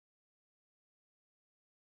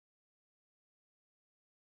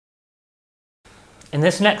In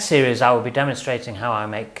this next series I will be demonstrating how I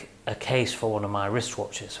make a case for one of my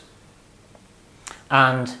wristwatches.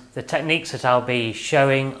 And the techniques that I'll be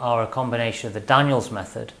showing are a combination of the Daniels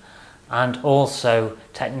method and also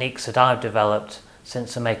techniques that I've developed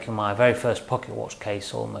since making my very first pocket watch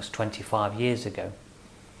case almost 25 years ago.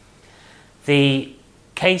 The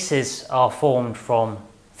cases are formed from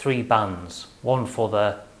 3 bands, one for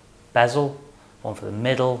the bezel, one for the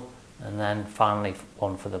middle, and then finally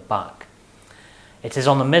one for the back. It is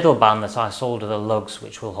on the middle band that I solder the lugs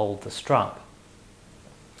which will hold the strap.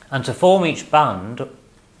 And to form each band,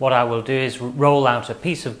 what I will do is roll out a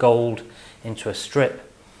piece of gold into a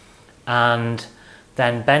strip and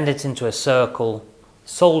then bend it into a circle,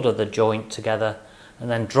 solder the joint together,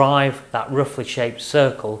 and then drive that roughly shaped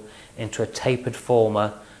circle into a tapered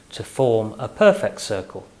former to form a perfect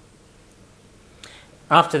circle.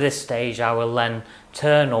 After this stage, I will then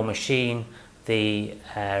turn or machine the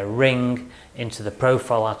ring into the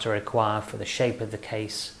profile that I require for the shape of the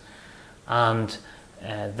case, and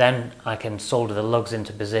then I can solder the lugs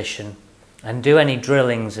into position and do any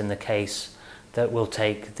drillings in the case that will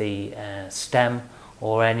take the stem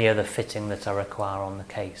or any other fitting that I require on the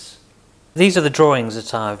case. These are the drawings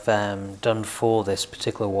that I've done for this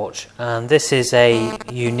particular watch, and this is a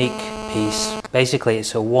unique piece. Basically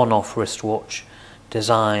it's a one-off wristwatch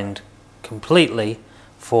designed completely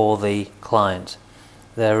for the client.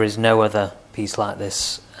 There is no other piece like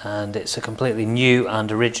this, and it's a completely new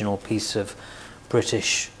and original piece of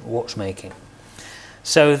British watchmaking.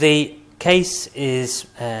 So the case is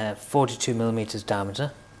 42mm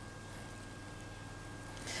diameter,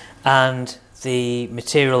 and the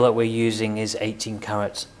material that we're using is 18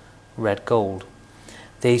 karat red gold.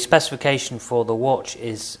 The specification for the watch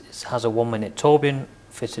has a 1-minute tourbillon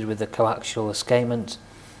fitted with a coaxial escapement,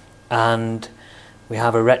 and we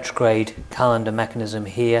have a retrograde calendar mechanism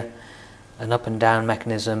here, an up and down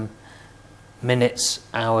mechanism, minutes,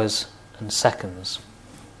 hours and seconds.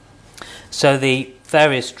 So the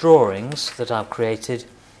various drawings that I've created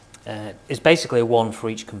is basically one for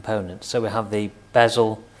each component. So we have the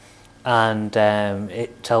bezel, and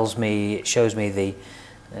it shows me the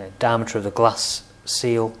diameter of the glass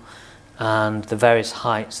seal and the various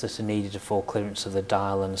heights that are needed for clearance of the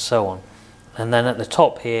dial and so on. And then at the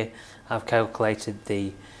top here I've calculated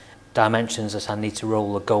the dimensions that I need to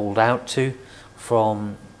roll the gold out to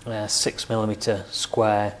from 6mm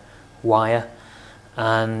square wire,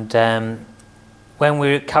 and when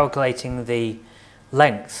we're calculating the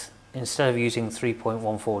length, instead of using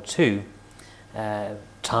 3.142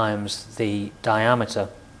 times the diameter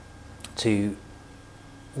to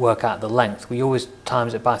work out the length, we always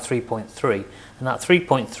times it by 3.3, and that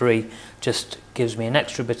 3.3 just gives me an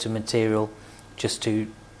extra bit of material just to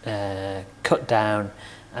cut down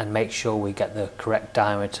and make sure we get the correct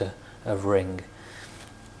diameter of ring.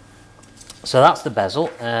 So that's the bezel.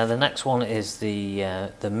 The next one is the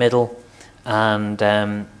middle,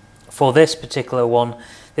 and for this particular one,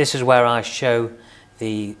 this is where I show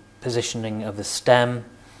the positioning of the stem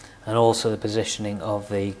and also the positioning of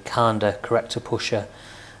the calendar corrector pusher.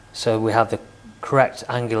 So we have the correct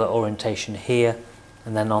angular orientation here,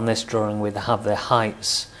 and then on this drawing we have the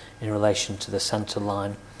heights in relation to the center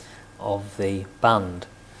line of the band.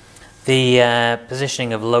 The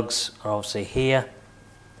positioning of lugs are obviously here,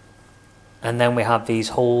 and then we have these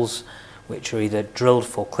holes which are either drilled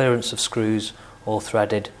for clearance of screws or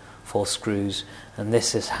threaded for screws, and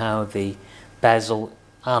this is how the bezel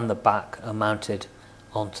and the back are mounted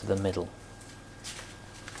onto the middle.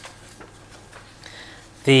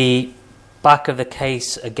 The back of the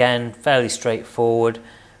case, again, fairly straightforward.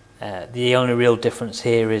 The only real difference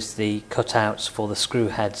here is the cutouts for the screw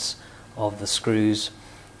heads of the screws.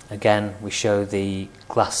 Again, we show the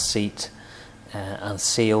glass seat and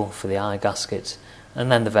seal for the eye gasket,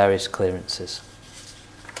 and then the various clearances.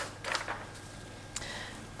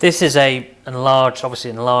 This is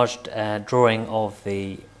obviously enlarged drawing of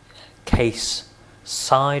the case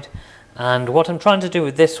side, and what I'm trying to do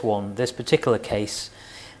with this particular case,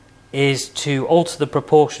 is to alter the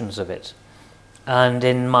proportions of it. And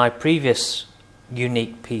in my previous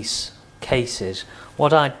unique piece cases,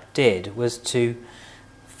 what I did was to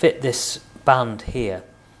fit this band here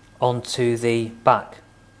onto the back,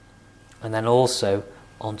 and then also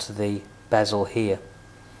onto the bezel here.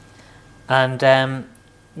 And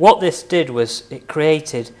what this did was it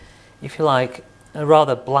created, if you like, a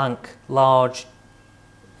rather blank, large,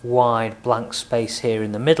 wide blank space here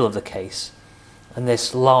in the middle of the case, and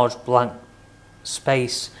this large blank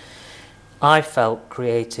space I felt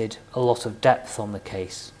created a lot of depth on the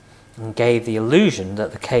case and gave the illusion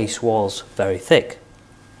that the case was very thick.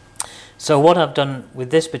 So what I've done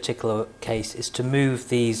with this particular case is to move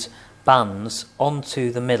these bands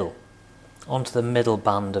onto the middle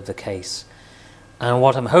band of the case. And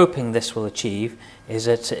what I'm hoping this will achieve is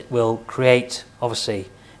that it will create,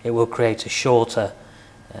 obviously, it will create a shorter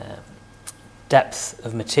depth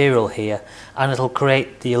of material here, and it'll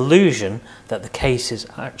create the illusion that the case is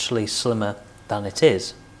actually slimmer than it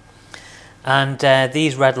is. And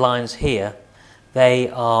these red lines here, they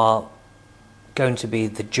are going to be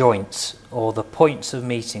the joints or the points of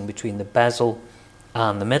meeting between the bezel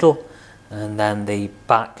and the middle, and then the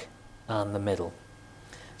back and the middle.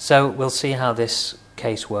 So we'll see how this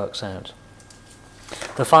case works out.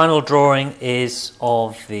 The final drawing is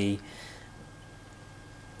of the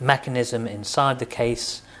mechanism inside the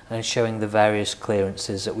case and showing the various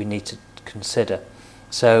clearances that we need to consider.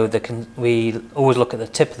 So we always look at the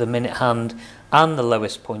tip of the minute hand and the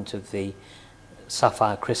lowest point of the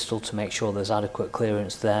sapphire crystal to make sure there's adequate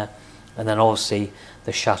clearance there, and then obviously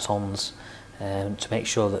the chatons to make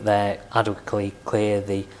sure that they're adequately clear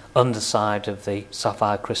the underside of the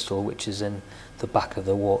sapphire crystal, which is in the back of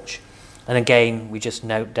the watch. And again, we just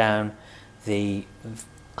note down the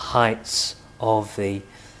heights of the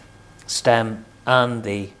stem and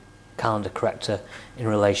the calendar corrector in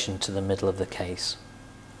relation to the middle of the case.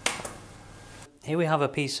 Here we have a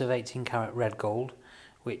piece of 18 karat red gold,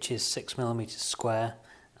 which is 6mm square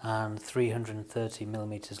and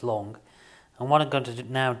 330mm long. And what I'm going to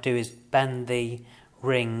now do is bend the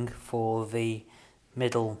ring for the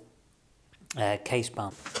middle case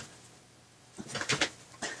band.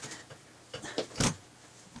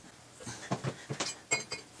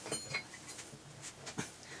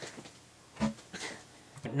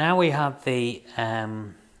 Now we have the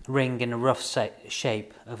ring in a rough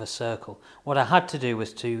shape of a circle. What I had to do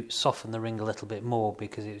was to soften the ring a little bit more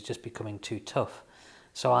because it was just becoming too tough.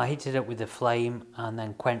 So I heated it up with the flame and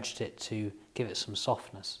then quenched it to give it some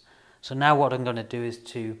softness. So now what I'm going to do is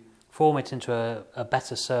to form it into a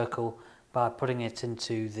better circle by putting it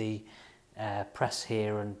into the press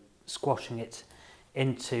here and squashing it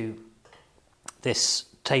into this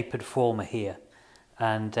tapered former here,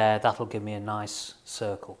 and that'll give me a nice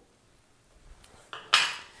circle.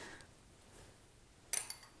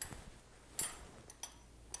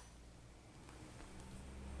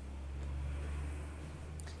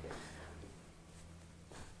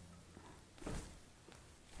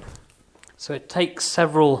 So it takes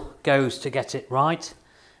several goes to get it right,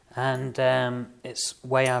 and it's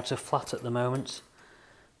way out of flat at the moment,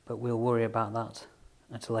 but we'll worry about that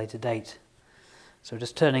at a later date. So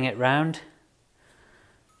just turning it round,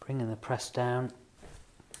 bringing the press down,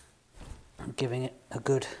 and giving it a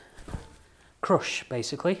good crush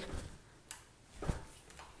basically.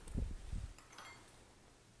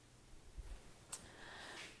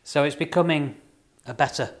 So it's becoming a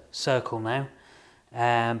better circle now.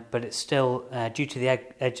 But it's still, due to the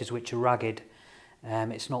edges which are ragged,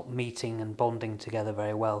 it's not meeting and bonding together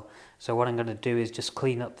very well. So what I'm going to do is just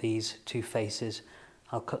clean up these two faces.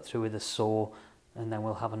 I'll cut through with a saw, and then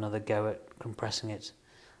we'll have another go at compressing it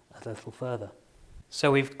a little further. So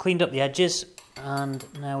we've cleaned up the edges, and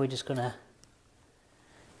now we're just going to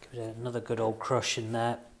give it another good old crush in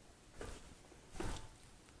there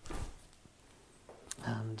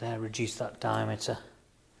and reduce that diameter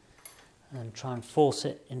and try and force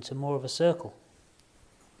it into more of a circle.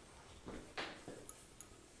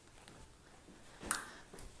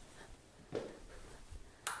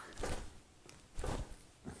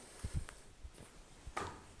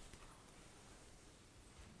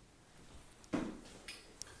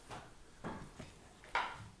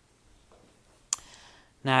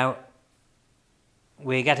 Now,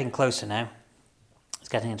 we're getting closer now. It's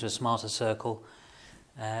getting into a smarter circle.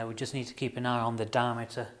 We just need to keep an eye on the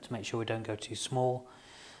diameter to make sure we don't go too small,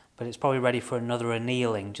 but it's probably ready for another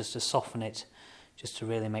annealing just to soften it, just to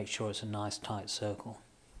really make sure it's a nice tight circle.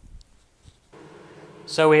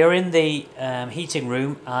 So we are in the heating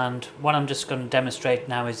room, and what I'm just going to demonstrate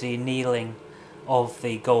now is the annealing of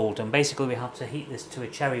the gold. And basically we have to heat this to a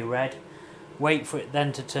cherry red, wait for it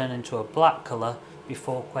then to turn into a black colour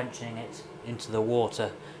before quenching it into the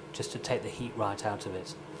water, just to take the heat right out of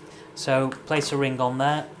it. So place a ring on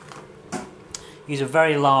there, use a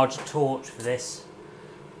very large torch for this,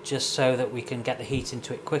 just so that we can get the heat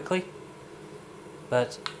into it quickly,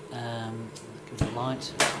 but give it a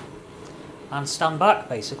light and stand back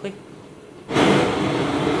basically.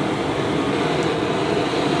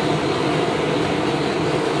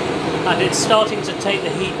 And it's starting to take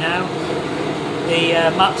the heat now. The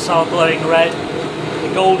mats are glowing red,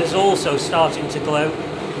 the gold is also starting to glow.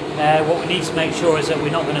 What we need to make sure is that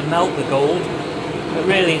we're not going to melt the gold, but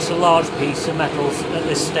really it's a large piece of metal at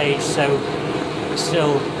this stage, so it's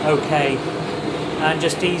still okay. And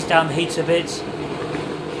just ease down the heat a bit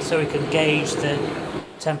so we can gauge the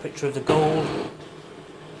temperature of the gold,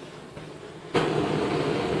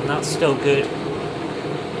 and that's still good.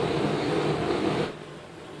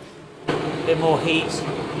 A bit more heat.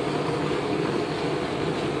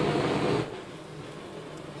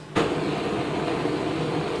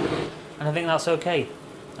 And I think that's okay.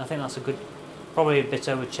 I think that's a good, probably a bit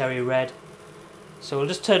over cherry red. So we'll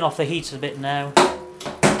just turn off the heat a bit now,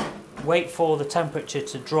 wait for the temperature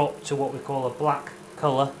to drop to what we call a black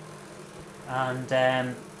colour, and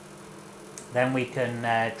then we can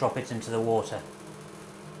drop it into the water.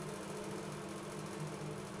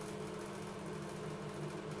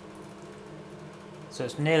 So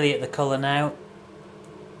it's nearly at the colour now,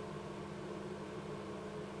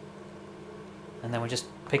 and then we just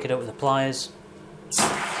pick it up with the pliers,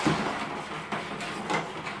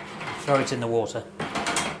 throw it in the water.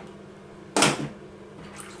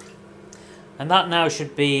 And that now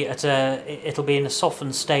should be at it'll be in a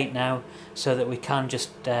softened state now, so that we can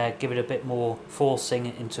just give it a bit more forcing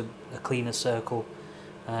into a cleaner circle,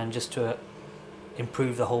 and just to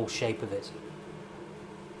improve the whole shape of it.